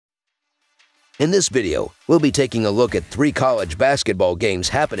In this video, we'll be taking a look at 3 college basketball games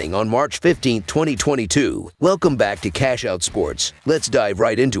happening on March 15, 2022. Welcome back to Cash Out Sports. Let's dive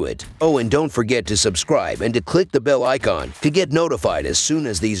right into it. Oh, and don't forget to subscribe and to click the bell icon to get notified as soon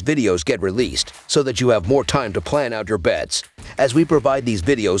as these videos get released so that you have more time to plan out your bets. As we provide these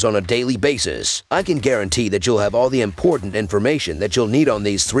videos on a daily basis, I can guarantee that you'll have all the important information that you'll need on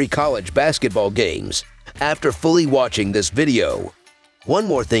these 3 college basketball games after fully watching this video. One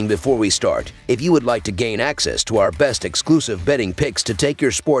more thing before we start, if you would like to gain access to our best exclusive betting picks to take your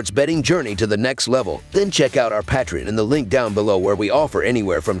sports betting journey to the next level, then check out our Patreon in the link down below where we offer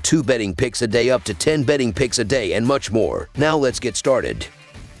anywhere from 2 betting picks a day up to 10 betting picks a day and much more. Now let's get started.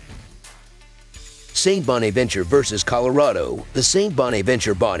 St. Bonaventure versus Colorado. The St.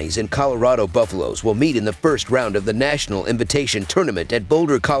 Bonaventure Bonnies and Colorado Buffaloes will meet in the first round of the National Invitation Tournament at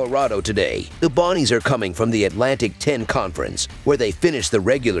Boulder, Colorado today. The Bonnies are coming from the Atlantic 10 Conference, where they finished the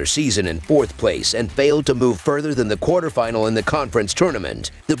regular season in 4th place and failed to move further than the quarterfinal in the conference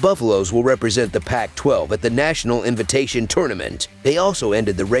tournament. The Buffaloes will represent the Pac-12 at the National Invitation Tournament. They also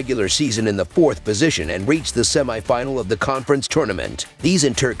ended the regular season in the 4th position and reached the semifinal of the conference tournament. These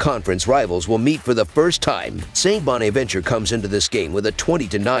inter-conference rivals will meet for the first time. St. Bonaventure comes into this game with a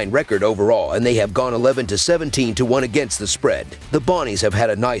 20-9 record overall, and they have gone 11-17-1 against the spread. The Bonnies have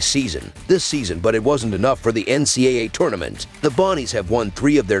had a nice season this season, but it wasn't enough for the NCAA tournament. The Bonnies have won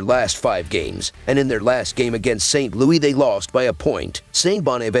 3 of their last 5 games, and in their last game against St. Louis they lost by a point. St.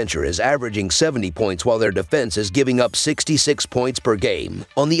 Bonaventure is averaging 70 points while their defense is giving up 66 points per game.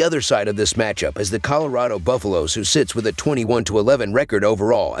 On the other side of this matchup is the Colorado Buffaloes, who sits with a 21-11 record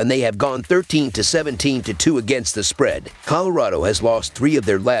overall, and they have gone 13-17-2 against the spread. Colorado has lost 3 of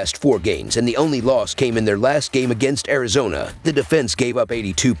their last 4 games, and the only loss came in their last game against Arizona. The defense gave up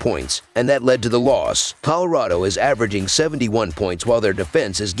 82 points, and that led to the loss. Colorado is averaging 71 points while their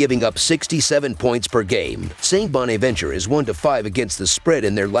defense is giving up 67 points per game. St. Bonaventure is 1-5 against the spread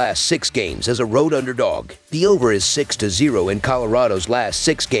in their last 6 games as a road underdog. The over is 6-0 in Colorado's last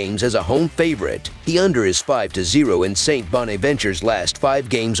 6 games as a home favorite. The under is 5-0 in St. Bonaventure's last 5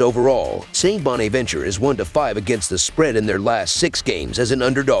 games overall. St. Bonaventure is 1-5 against the spread in their last 6 games as an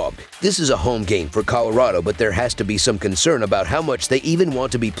underdog. This is a home game for Colorado, but there has to be some concern about how much they even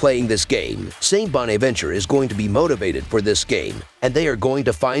want to be playing this game. St. Bonaventure is going to be motivated for this game, and they are going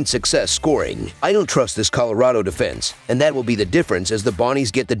to find success scoring. I don't trust this Colorado defense, and that will be the difference as the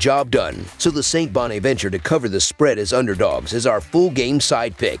Bonnies get the job done. So the St. Bonaventure to cover the spread as underdogs is our full game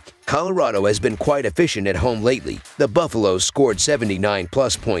side pick. Colorado has been quite efficient at home lately. The Buffaloes scored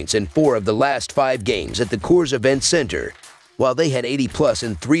 79+ points in 4 of the last 5 games at the Coors Event Center, while they had 80+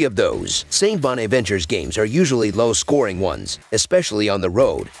 in 3 of those. St. Bonaventure's games are usually low-scoring ones, especially on the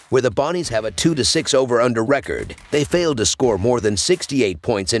road, where the Bonnies have a 2-6 over-under record. They failed to score more than 68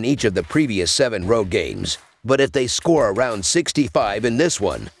 points in each of the previous 7 road games. But if they score around 65 in this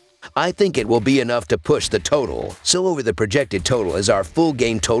one, I think it will be enough to push the total. So over the projected total is our full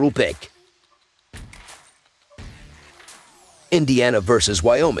game total pick. Indiana versus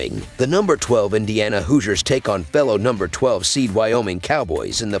Wyoming. The number 12 Indiana Hoosiers take on fellow number 12 seed Wyoming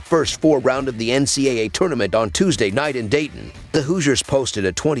Cowboys in the first 4 round of the NCAA tournament on Tuesday night in Dayton. The Hoosiers posted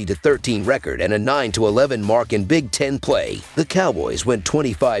a 20-13 record and a 9-11 mark in Big Ten play. The Cowboys went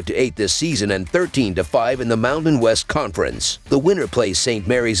 25-8 this season and 13-5 in the Mountain West Conference. The winner plays St.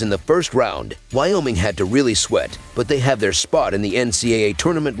 Mary's in the first round. Wyoming had to really sweat, but they have their spot in the NCAA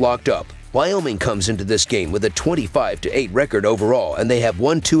tournament locked up. Wyoming comes into this game with a 25-8 record overall, and they have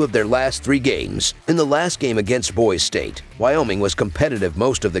won 2 of their last 3 games. In the last game against Boise State, Wyoming was competitive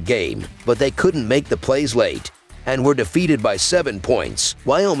most of the game, but they couldn't make the plays late and were defeated by 7 points.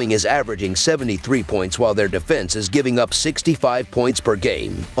 Wyoming is averaging 73 points while their defense is giving up 65 points per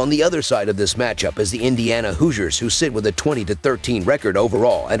game. On the other side of this matchup is the Indiana Hoosiers, who sit with a 20-13 record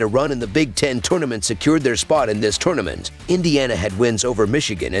overall, and a run in the Big Ten tournament secured their spot in this tournament. Indiana had wins over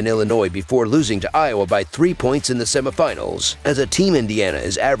Michigan and Illinois before losing to Iowa by 3 points in the semifinals. As a team, Indiana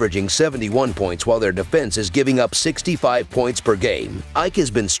is averaging 71 points while their defense is giving up 65 points per game. Ike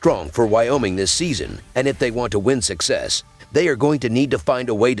has been strong for Wyoming this season, and if they want to win success, they are going to need to find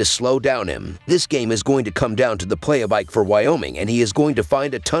a way to slow down him. This game is going to come down to the play of Ike for Wyoming, and he is going to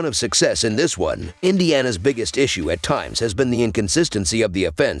find a ton of success in this one. Indiana's biggest issue at times has been the inconsistency of the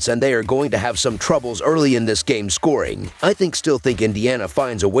offense, and they are going to have some troubles early in this game scoring. I still think Indiana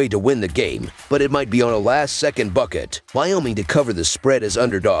finds a way to win the game, but it might be on a last-second bucket. Wyoming to cover the spread as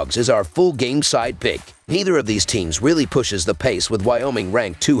underdogs is our full game side pick. Neither of these teams really pushes the pace, with Wyoming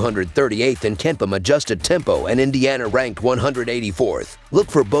ranked 238th in KenPom adjusted tempo and Indiana ranked 184th. Look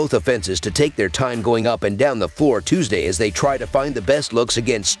for both offenses to take their time going up and down the floor Tuesday as they try to find the best looks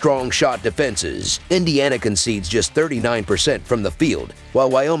against strong shot defenses. Indiana concedes just 39% from the field, while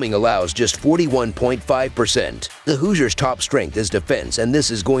Wyoming allows just 41.5%. The Hoosiers' top strength is defense, and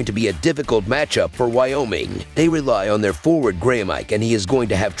this is going to be a difficult matchup for Wyoming. They rely on their forward Graham-Ike, and he is going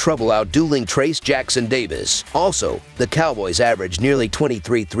to have trouble outdueling Trace Jackson-Davis. Also, the Cowboys average nearly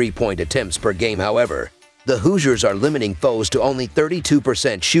 23 three-point attempts per game, however. The Hoosiers are limiting foes to only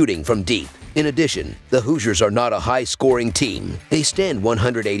 32% shooting from deep. In addition, the Hoosiers are not a high-scoring team. They stand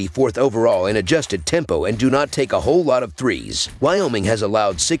 184th overall in adjusted tempo and do not take a whole lot of threes. Wyoming has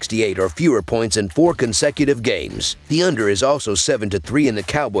allowed 68 or fewer points in 4 consecutive games. The under is also 7-3 in the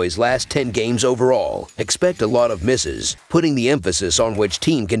Cowboys' last 10 games overall. Expect a lot of misses, putting the emphasis on which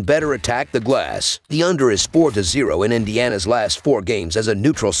team can better attack the glass. The under is 4-0 in Indiana's last 4 games as a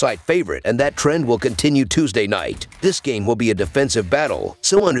neutral site favorite, and that trend will continue Tuesday night. This game will be a defensive battle,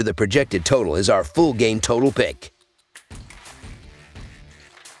 so under the projected total is our full game total pick.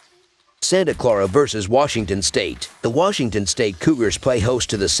 Santa Clara versus Washington State. The Washington State Cougars play host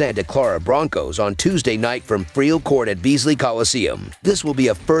to the Santa Clara Broncos on Tuesday night from Friel Court at Beasley Coliseum. This will be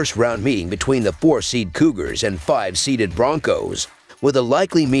a first-round meeting between the 4-seed Cougars and 5-seeded Broncos, with a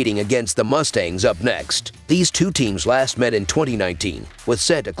likely meeting against the Mustangs up next. These two teams last met in 2019, with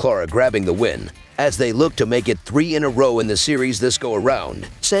Santa Clara grabbing the win. As they look to make it 3 in a row in the series this go-around,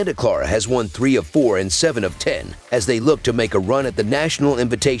 Santa Clara has won 3 of 4 and 7 of 10 as they look to make a run at the National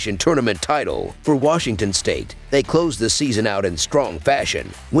Invitation Tournament title. For Washington State, they closed the season out in strong fashion,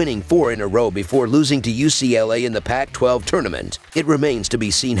 winning 4 in a row before losing to UCLA in the Pac-12 tournament. It remains to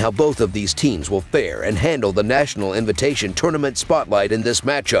be seen how both of these teams will fare and handle the National Invitation Tournament spotlight in this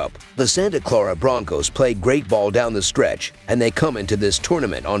matchup. The Santa Clara Broncos played great ball down the stretch, and they come into this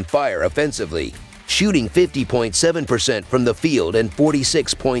tournament on fire offensively, shooting 50.7% from the field and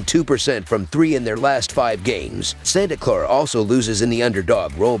 46.2% from 3 in their last 5 games. Santa Clara also loses in the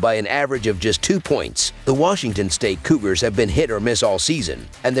underdog role by an average of just 2 points. The Washington State Cougars have been hit or miss all season,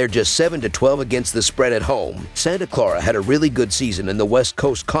 and they're just 7-12 against the spread at home. Santa Clara had a really good season in the West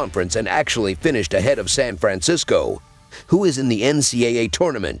Coast Conference and actually finished ahead of San Francisco, who is in the NCAA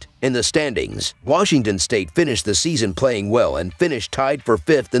tournament. In the standings, Washington State finished the season playing well and finished tied for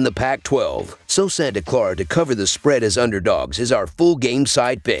 5th in the Pac-12. So Santa Clara to cover the spread as underdogs is our full game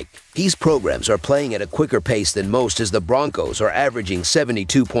side pick. These programs are playing at a quicker pace than most as the Broncos are averaging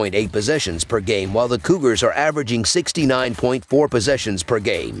 72.8 possessions per game while the Cougars are averaging 69.4 possessions per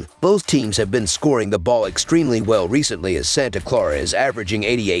game. Both teams have been scoring the ball extremely well recently as Santa Clara is averaging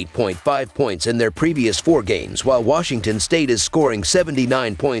 88.5 points in their previous 4 games while Washington State is scoring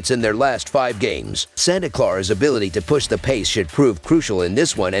 79 points in their last 5 games. Santa Clara's ability to push the pace should prove crucial in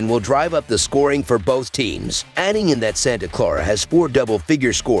this one and will drive up the scoring for both teams. Adding in that Santa Clara has 4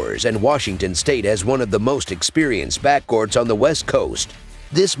 double-figure scorers and Washington State has one of the most experienced backcourts on the West Coast,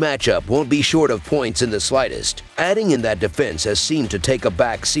 this matchup won't be short of points in the slightest. Adding in that defense has seemed to take a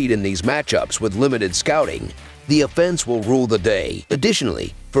back seat in these matchups with limited scouting. The offense will rule the day.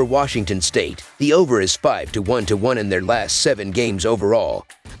 Additionally, for Washington State, the over is 5-1 in their last 7 games overall,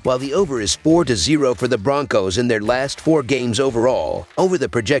 while the over is 4-0 for the Broncos in their last 4 games overall. Over the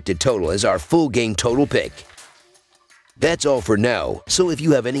projected total is our full game total pick. That's all for now, so if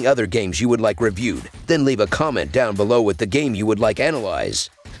you have any other games you would like reviewed, then leave a comment down below with the game you would like analyzed.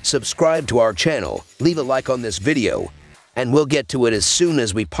 Subscribe to our channel, leave a like on this video, and we'll get to it as soon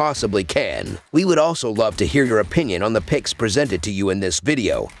as we possibly can. We would also love to hear your opinion on the picks presented to you in this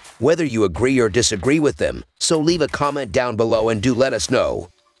video, whether you agree or disagree with them, so leave a comment down below and do let us know.